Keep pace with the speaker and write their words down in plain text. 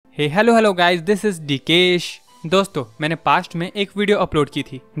Hello guys, this is Dikesh. दोस्तों, मैंने past में एक वीडियो अपलोड की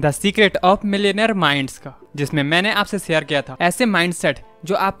थी the secret of millionaire minds का, जिसमें मैंने आपसे शेयर किया था ऐसे माइंडसेट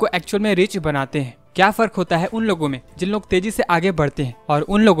जो आपको एक्चुअल में रिच बनाते हैं। क्या फर्क होता है उन लोगों में जिन लोग तेजी से आगे बढ़ते हैं और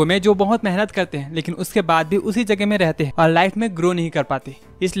उन लोगों में जो बहुत मेहनत करते हैं लेकिन उसके बाद भी उसी जगह में रहते हैं और लाइफ में ग्रो नहीं कर पाते।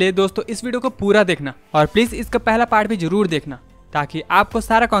 इसलिए दोस्तों, इस वीडियो को पूरा देखना और प्लीज इसका पहला पार्ट भी जरूर देखना ताकि आपको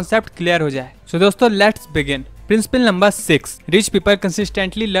सारा कॉन्सेप्ट क्लियर हो जाए। सो दोस्तों, let's begin. Principle number 6, rich people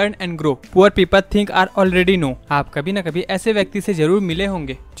consistently learn and grow, poor people think are already know. आप कभी न कभी ऐसे व्यक्ति से जरूर मिले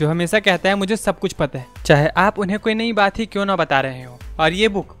होंगे जो हमेशा कहता है मुझे सब कुछ पता है, चाहे आप उन्हें कोई नई बात ही क्यों ना बता रहे हो। और ये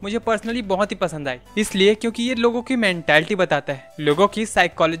बुक मुझे पर्सनली बहुत ही पसंद आई, इसलिए क्योंकि ये लोगों की मेंटालिटी बताता है, लोगों की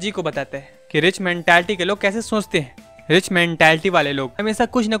साइकोलॉजी को बताता है कि रिच मेंटालिटी के लोग कैसे सोचते हैं। रिच मेंटालिटी वाले लोग हमेशा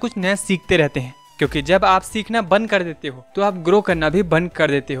कुछ न कुछ नया सीखते रहते हैं, क्योंकि जब आप सीखना बंद कर देते हो तो आप ग्रो करना भी बंद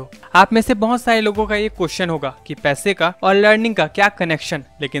कर देते हो। आप में से बहुत सारे लोगों का ये क्वेश्चन होगा कि पैसे का और लर्निंग का क्या कनेक्शन।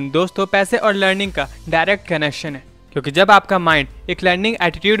 लेकिन दोस्तों, पैसे और लर्निंग का डायरेक्ट कनेक्शन है, क्योंकि जब आपका माइंड एक लर्निंग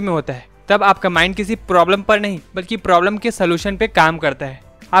एटीट्यूड में होता है तब आपका माइंड किसी प्रॉब्लम पर नहीं बल्कि प्रॉब्लम के सोल्यूशन पे काम करता है।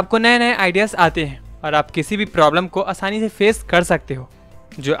 आपको नए नए आइडियाज आते हैं और आप किसी भी प्रॉब्लम को आसानी से फेस कर सकते हो,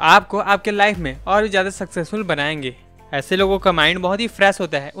 जो आपको आपके लाइफ में और भी ज्यादा सक्सेसफुल बनाएंगे। ऐसे लोगों का माइंड बहुत ही फ्रेश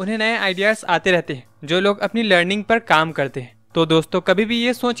होता है, उन्हें नए आइडियाज आते रहते हैं जो लोग अपनी लर्निंग पर काम करते हैं। तो दोस्तों, कभी भी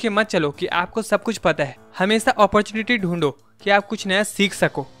ये सोच के मत चलो कि आपको सब कुछ पता है। हमेशा अपॉर्चुनिटी ढूंढो कि आप कुछ नया सीख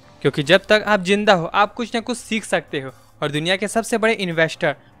सको, क्योंकि जब तक आप जिंदा हो आप कुछ न कुछ सीख सकते हो। और दुनिया के सबसे बड़े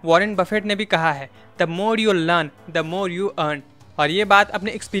इन्वेस्टर वॉरेन बफेट ने भी कहा है, the more you learn the more you earn. और ये बात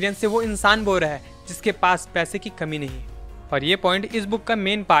अपने एक्सपीरियंस से वो इंसान बोल रहा है जिसके पास पैसे की कमी नहीं है। और ये पॉइंट इस बुक का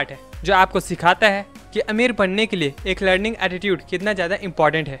मेन पार्ट है जो आपको सिखाता है कि अमीर बनने के लिए एक लर्निंग एटीट्यूड कितना ज्यादा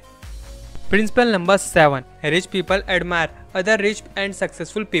इंपॉर्टेंट है। Principle number 7, rich people admire other rich and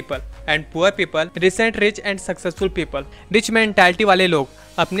successful people and poor people recent rich and successful people. Rich mentality वाले लोग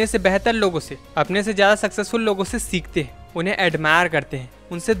अपने से बेहतर लोगों से, अपने से ज्यादा सक्सेसफुल लोगों से सीखते हैं, उन्हें एडमायर करते हैं,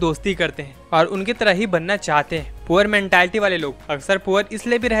 उनसे दोस्ती करते हैं और उनकी तरह ही बनना चाहते हैं। पुअर मेंटालिटी वाले लोग अक्सर पुअर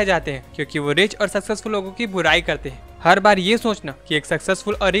इसलिए भी रह जाते हैं क्योंकि वो रिच और सक्सेसफुल लोगों की बुराई करते हैं। हर बार ये सोचना कि एक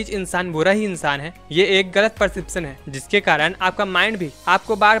सक्सेसफुल और रिच इंसान बुरा ही इंसान है, ये एक गलत परसेप्शन है, जिसके कारण आपका माइंड भी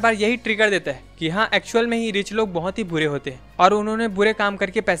आपको बार बार यही ट्रिगर देता है कि हाँ, एक्चुअल में ही रिच लोग बहुत ही बुरे होते हैं और उन्होंने बुरे काम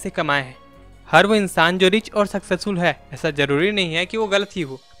करके पैसे कमाए हैं। हर वो इंसान जो रिच और सक्सेसफुल है, ऐसा जरूरी नहीं है कि वो गलत ही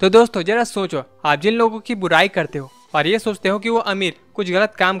हो। तो दोस्तों, जरा सोचो, आप जिन लोगों की बुराई करते हो और ये सोचते हो कि वो अमीर कुछ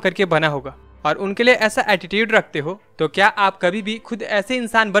गलत काम करके बना होगा और उनके लिए ऐसा एटीट्यूड रखते हो, तो क्या आप कभी भी खुद ऐसे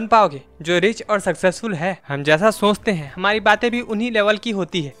इंसान बन पाओगे जो रिच और सक्सेसफुल है? हम जैसा सोचते हैं हमारी बातें भी उन्हीं लेवल की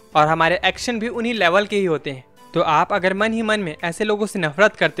होती है और हमारे एक्शन भी उन्हीं लेवल के ही होते हैं। तो आप अगर मन ही मन में ऐसे लोगों से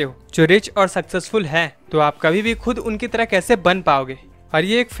नफरत करते हो जो रिच और सक्सेसफुल है, तो आप कभी भी खुद उनकी तरह कैसे बन पाओगे? और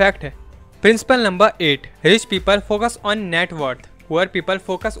ये एक फैक्ट है। Principle number 8, rich people focus on net worth, poor people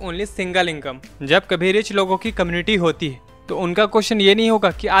focus only single income. जब कभी रिच लोगों की कम्युनिटी होती है तो उनका क्वेश्चन ये नहीं होगा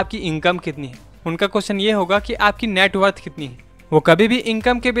कि आपकी इनकम कितनी है, उनका क्वेश्चन ये होगा कि आपकी नेटवर्थ कितनी है। वो कभी भी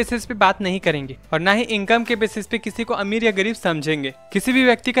इनकम के बेसिस पे बात नहीं करेंगे और ना ही इनकम के बेसिस पे किसी को अमीर या गरीब समझेंगे। किसी भी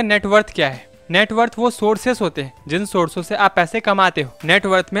व्यक्ति का नेटवर्थ क्या है? नेटवर्थ वो सोर्सेस होते हैं जिन सोर्सों से आप पैसे कमाते हो।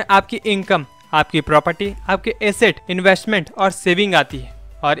 नेटवर्थ में आपकी इनकम, आपकी प्रॉपर्टी, आपके एसेट, इन्वेस्टमेंट और सेविंग आती है।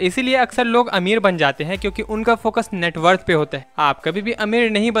 और इसीलिए अक्सर लोग अमीर बन जाते हैं क्योंकि उनका फोकस नेटवर्थ पे होता है। आप कभी भी अमीर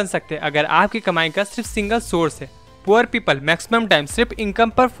नहीं बन सकते अगर आपकी कमाई का सिर्फ सिंगल सोर्स है। पुअर पीपल मैक्सिमम टाइम सिर्फ इनकम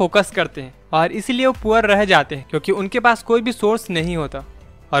पर फोकस करते हैं और इसीलिए वो पुअर रह जाते हैं, क्योंकि उनके पास कोई भी सोर्स नहीं होता।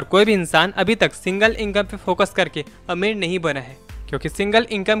 और कोई भी इंसान अभी तक सिंगल इनकम पे फोकस करके अमीर नहीं बना है, क्योंकि सिंगल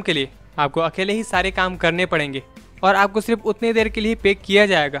इनकम के लिए आपको अकेले ही सारे काम करने पड़ेंगे और आपको सिर्फ उतनी देर के लिए पे किया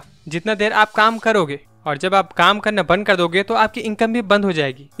जाएगा जितना देर आप काम करोगे। और जब आप काम करना बंद कर दोगे तो आपकी इनकम भी बंद हो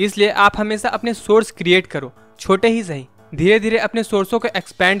जाएगी। इसलिए आप हमेशा अपने सोर्स क्रिएट करो, छोटे ही सही, धीरे धीरे अपने सोर्सों को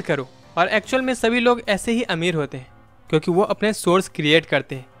एक्सपेंड करो। और एक्चुअल में सभी लोग ऐसे ही अमीर होते हैं क्योंकि वो अपने सोर्स क्रिएट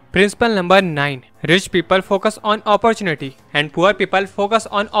करते हैं। Principle number 9, rich people focus on opportunity and poor people focus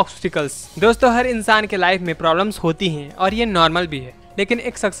on obstacles. दोस्तों, हर इंसान के लाइफ में प्रॉब्लम्स होती हैं और ये नॉर्मल भी है, लेकिन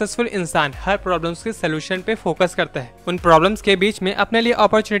एक सक्सेसफुल इंसान हर प्रॉब्लम्स के सोल्यूशन पे फोकस करता है। उन प्रॉब्लम्स के बीच में अपने लिए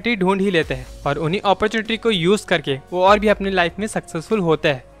अपॉर्चुनिटी ढूंढ ही लेता है और उन्हीं अपॉर्चुनिटी को यूज करके वो और भी अपनी लाइफ में सक्सेसफुल होता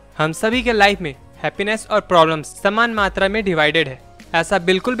है। हम सभी के लाइफ में हैप्पीनेस और प्रॉब्लम्स समान मात्रा में डिवाइडेड है। ऐसा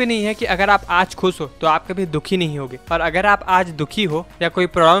बिल्कुल भी नहीं है कि अगर आप आज खुश हो तो आप कभी दुखी नहीं होगे, और अगर आप आज दुखी हो या कोई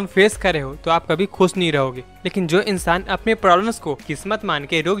प्रॉब्लम फेस कर रहे हो तो आप कभी खुश नहीं रहोगे। लेकिन जो इंसान अपने प्रॉब्लम्स को किस्मत मान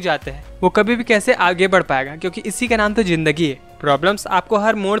के रुक जाता है वो कभी भी कैसे आगे बढ़ पाएगा, क्योंकि इसी का नाम तो जिंदगी है। प्रॉब्लम्स आपको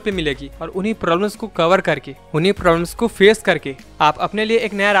हर मोड़ पे मिलेगी और उन्हीं प्रॉब्लम्स को कवर करके, उन्हीं प्रॉब्लम्स को फेस करके आप अपने लिए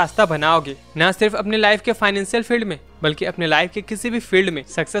एक नया रास्ता बनाओगे। ना सिर्फ अपने लाइफ के फाइनेंशियल फील्ड में बल्कि अपने लाइफ के किसी भी फील्ड में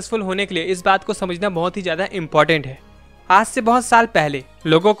सक्सेसफुल होने के लिए इस बात को समझना बहुत ही ज्यादा इम्पोर्टेंट है। आज से बहुत साल पहले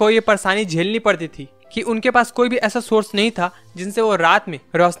लोगों को ये परेशानी झेलनी पड़ती थी कि उनके पास कोई भी ऐसा सोर्स नहीं था जिनसे वो रात में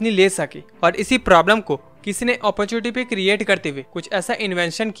रोशनी ले सके, और इसी प्रॉब्लम को किसी ने अपॉर्चुनिटी पे क्रिएट करते हुए कुछ ऐसा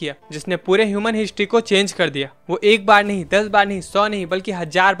इन्वेंशन किया जिसने पूरे ह्यूमन हिस्ट्री को चेंज कर दिया। वो एक बार नहीं, 10 बार नहीं, 100 नहीं, बल्कि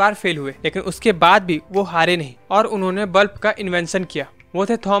 1000 बार फेल हुए, लेकिन उसके बाद भी वो हारे नहीं और उन्होंने बल्ब का इन्वेंशन किया। वो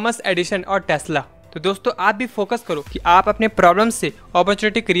थे थॉमस एडिसन और टेस्ला। तो दोस्तों, आप भी फोकस करो कि आप अपने प्रॉब्लम से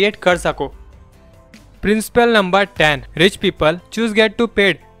अपॉर्चुनिटी क्रिएट कर सको। Principle number 10, rich people choose gate to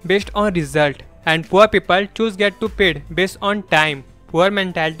paid based on result and poor people choose gate to paid based on time. Poor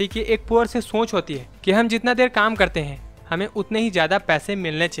mentality की एक पुअर से सोच होती है कि हम जितना देर काम करते हैं हमें उतने ही ज्यादा पैसे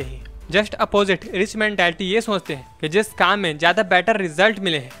मिलने चाहिए। जस्ट अपोजिट रिच मेंटालिटी ये सोचते हैं कि जिस काम में ज्यादा बेटर रिजल्ट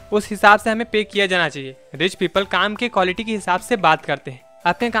मिले हैं उस हिसाब से हमें पे किया जाना चाहिए। रिच पीपल काम के क्वालिटी के हिसाब से बात करते हैं,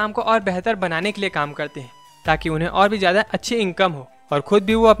 अपने काम को और बेहतर बनाने के लिए काम करते हैं ताकि उन्हें और भी ज्यादा अच्छी इनकम हो और खुद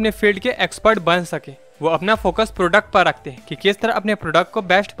भी वो अपने फील्ड के एक्सपर्ट बन सके। वो अपना फोकस प्रोडक्ट पर रखते हैं कि किस तरह अपने प्रोडक्ट को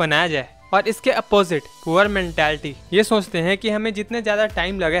बेस्ट बनाया जाए। और इसके अपोजिट पुअर मेंटालिटी ये सोचते हैं कि हमें जितने ज्यादा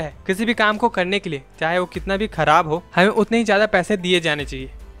टाइम लगा है किसी भी काम को करने के लिए, चाहे वो कितना भी खराब हो, हमें उतने ही ज्यादा पैसे दिए जाने चाहिए।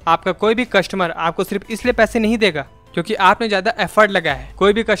 आपका कोई भी कस्टमर आपको सिर्फ इसलिए पैसे नहीं देगा क्योंकि आपने ज्यादा एफर्ट लगाया है।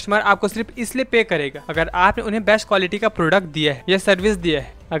 कोई भी कस्टमर आपको सिर्फ इसलिए पे करेगा अगर आपने उन्हें बेस्ट क्वालिटी का प्रोडक्ट दिया है या सर्विस दिया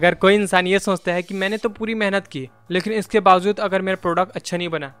है। अगर कोई इंसान ये सोचता है कि मैंने तो पूरी मेहनत की लेकिन इसके बावजूद अगर मेरा प्रोडक्ट अच्छा नहीं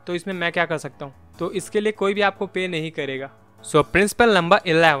बना तो इसमें मैं क्या कर सकता हूँ, तो इसके लिए कोई भी आपको पे नहीं करेगा। So principle number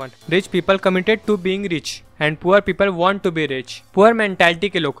 11, rich people committed to being rich and poor people want to be rich। Poor mentality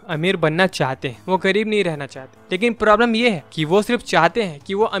के लोग अमीर बनना चाहते हैं, वो गरीब नहीं रहना चाहते। लेकिन प्रॉब्लम ये है कि वो सिर्फ चाहते हैं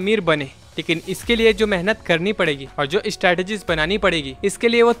कि वो अमीर बने, लेकिन इसके लिए जो मेहनत करनी पड़ेगी और जो स्ट्रेटेजीज बनानी पड़ेगी इसके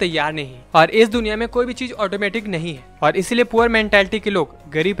लिए वो तैयार नहीं है। और इस दुनिया में कोई भी चीज ऑटोमेटिक नहीं है और इसीलिए पुअर मेंटालिटी के लोग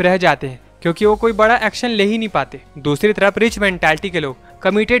गरीब रह जाते हैं क्योंकि वो कोई बड़ा एक्शन ले ही नहीं पाते। दूसरी तरफ रिच मेंटालिटी के लोग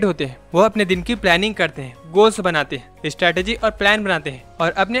कमिटेड होते हैं, वो अपने दिन की प्लानिंग करते हैं, गोल्स बनाते हैं, स्ट्रेटेजी और प्लान बनाते हैं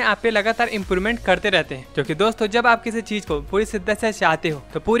और अपने आप पे लगातार इम्प्रूवमेंट करते रहते हैं। क्योंकि दोस्तों, जब आप किसी चीज को पूरी शिद्दत से चाहते हो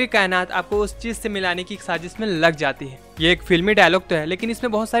तो पूरी कायनात आपको उस चीज से मिलाने की साजिश में लग जाती है। ये एक फिल्मी डायलॉग तो है लेकिन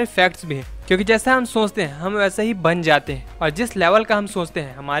इसमें बहुत सारे फैक्ट्स भी हैं, क्योंकि जैसा हम सोचते हैं हम वैसे ही बन जाते हैं और जिस लेवल का हम सोचते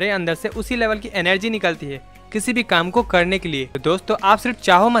हैं हमारे अंदर से उसी लेवल की एनर्जी निकलती है किसी भी काम को करने के लिए। तो दोस्तों, आप सिर्फ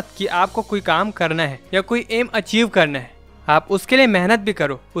चाहो मत कि आपको कोई काम करना है या कोई एम अचीव करना है, आप उसके लिए मेहनत भी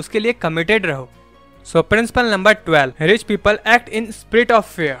करो, उसके लिए कमिटेड रहो। So principle number 12, rich people act in spirit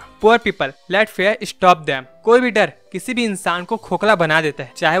of fair, poor people late fair stop them. कोई भी डर किसी भी इंसान को खोखला बना देता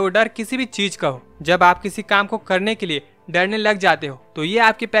है, चाहे वो डर किसी भी चीज का हो। जब आप किसी काम को करने के लिए डरने लग जाते हो तो ये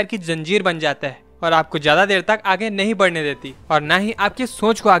आपके पैर की जंजीर बन जाता है और आपको ज्यादा देर तक आगे नहीं बढ़ने देती और न ही आपकी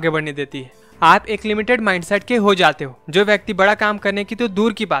सोच को आगे बढ़ने देती है। आप एक लिमिटेड माइंडसेट के हो जाते हो। जो व्यक्ति बड़ा काम करने की तो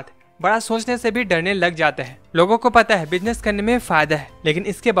दूर की बात, बड़ा सोचने से भी डरने लग जाता है। लोगों को पता है बिजनेस करने में फायदा है, लेकिन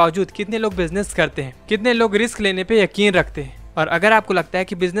इसके बावजूद कितने लोग बिजनेस करते हैं, कितने लोग रिस्क लेने पे यकीन रखते हैं। और अगर आपको लगता है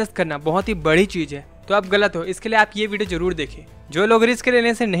कि बिजनेस करना बहुत ही बड़ी चीज है तो आप गलत हो। इसके लिए आप ये वीडियो जरूर देखें। जो लोग रिस्क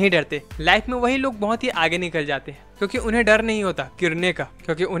लेने से नहीं डरते, लाइफ में वही लोग बहुत ही आगे निकल जाते हैं, क्योंकि उन्हें डर नहीं होता गिरने का,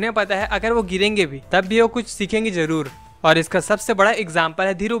 क्योंकि उन्हें पता है अगर वो गिरेंगे भी तब भी वो कुछ सीखेंगे जरूर। और इसका सबसे बड़ा एग्जाम्पल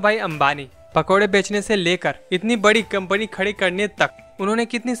है धीरू भाई अंबानी। पकौड़े बेचने से लेकर इतनी बड़ी कंपनी खड़ी करने तक उन्होंने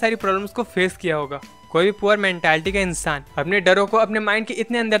कितनी सारी प्रॉब्लम्स को फेस किया होगा। कोई भी पुअर मेंटालिटी का इंसान अपने डरों को अपने माइंड के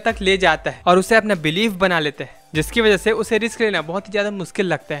इतने अंदर तक ले जाता है और उसे अपना बिलीफ बना लेता है, जिसकी वजह से उसे रिस्क लेना बहुत ही ज्यादा मुश्किल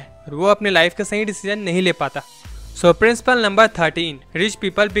लगता है और वो अपने लाइफ का सही डिसीजन नहीं ले पाता। So principle number 13, rich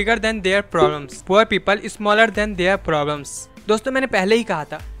people bigger than their problems, poor people smaller than their problems. दोस्तों, मैंने पहले ही कहा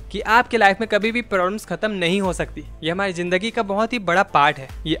था कि आपके लाइफ में कभी भी प्रॉब्लम्स खत्म नहीं हो सकती। ये हमारी जिंदगी का बहुत ही बड़ा पार्ट है।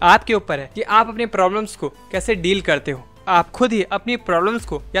 ये आपके ऊपर है कि आप अपने प्रॉब्लम्स को कैसे डील करते हो। आप खुद ही अपनी प्रॉब्लम्स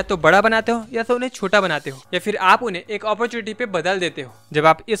को या तो बड़ा बनाते हो या तो उन्हें छोटा बनाते हो, या फिर आप उन्हें एक अपॉर्चुनिटी पे बदल देते हो। जब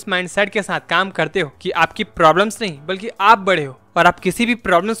आप इस माइंडसेट के साथ काम करते हो कि आपकी प्रॉब्लम्स नहीं बल्कि आप बड़े हो और आप किसी भी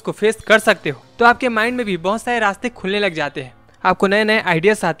प्रॉब्लम्स को फेस कर सकते हो, तो आपके माइंड में भी बहुत सारे रास्ते खुलने लग जाते हैं। आपको नए नए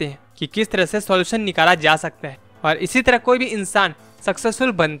आइडियाज आते हैं कि किस तरह से सॉल्यूशन निकाला जा सकता है और इसी तरह कोई भी इंसान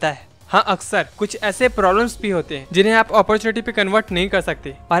सक्सेसफुल बनता है। हाँ, अक्सर कुछ ऐसे प्रॉब्लम्स भी होते हैं जिन्हें आप अपॉर्चुनिटी पे कन्वर्ट नहीं कर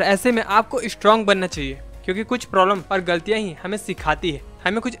सकते और ऐसे में आपको स्ट्रांग बनना चाहिए, क्योंकि कुछ प्रॉब्लम और गलतियां ही हमें सिखाती है,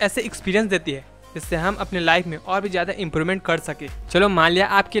 हमें कुछ ऐसे एक्सपीरियंस देती है जिससे हम अपने लाइफ में और भी ज्यादा इम्प्रूवमेंट कर सके। चलो, मान लिया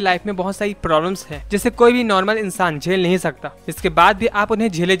आपकी लाइफ में बहुत सारी प्रॉब्लम्स हैं जिसे कोई भी नॉर्मल इंसान झेल नहीं सकता, इसके बाद भी आप उन्हें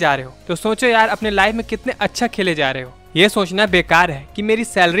झेले जा रहे हो, तो सोचो यार अपने लाइफ में कितने अच्छा खेले जा रहे हो। ये सोचना बेकार है कि मेरी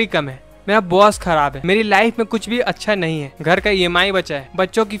सैलरी कम है, मेरा बॉस खराब है, मेरी लाइफ में कुछ भी अच्छा नहीं है, घर का EMI बचा है,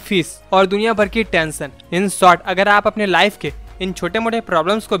 बच्चों की फीस और दुनिया भर की टेंशन। इन शॉर्ट, अगर आप अपने लाइफ के इन छोटे मोटे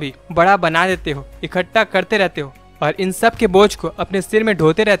प्रॉब्लम्स को भी बड़ा बना देते हो, इकट्ठा करते रहते हो और इन सब के बोझ को अपने सिर में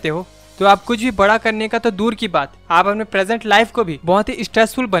ढोते रहते हो, तो आप कुछ भी बड़ा करने का तो दूर की बात, आप अपने प्रेजेंट लाइफ को भी बहुत ही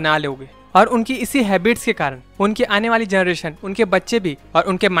स्ट्रेसफुल बना लोगे। और उनकी इसी हैबिट्स के कारण उनकी आने वाली जनरेशन, उनके बच्चे भी और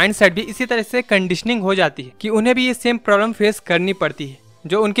उनके माइंडसेट भी इसी तरह से कंडीशनिंग हो जाती है कि उन्हें भी ये सेम प्रॉब्लम फेस करनी पड़ती है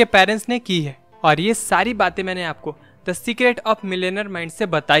जो उनके पेरेंट्स ने की है। और ये सारी बातें मैंने आपको the secret of millionaire mind से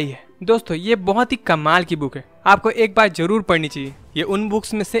बताई है। दोस्तों ये बहुत ही कमाल की बुक है, आपको एक बार जरूर पढ़नी चाहिए। ये उन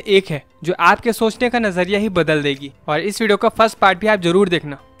बुक्स में से एक है जो आपके सोचने का नजरिया ही बदल देगी। और इस वीडियो का फर्स्ट पार्ट भी आप जरूर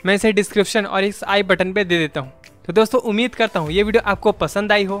देखना, मैं इसे डिस्क्रिप्शन और इस आई बटन पे दे देता हूँ। तो दोस्तों उम्मीद करता हूँ ये वीडियो आपको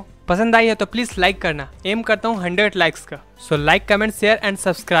पसंद आई हो। पसंद आई है तो प्लीज लाइक करना, एम करता हूँ 100 लाइक्स का। So like, comment, share and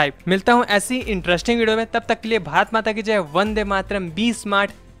subscribe. मिलता हूँ ऐसी इंटरेस्टिंग वीडियो में, तब तक के लिए भारत माता की जय, Vande Mataram, B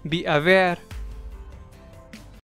smart, be aware.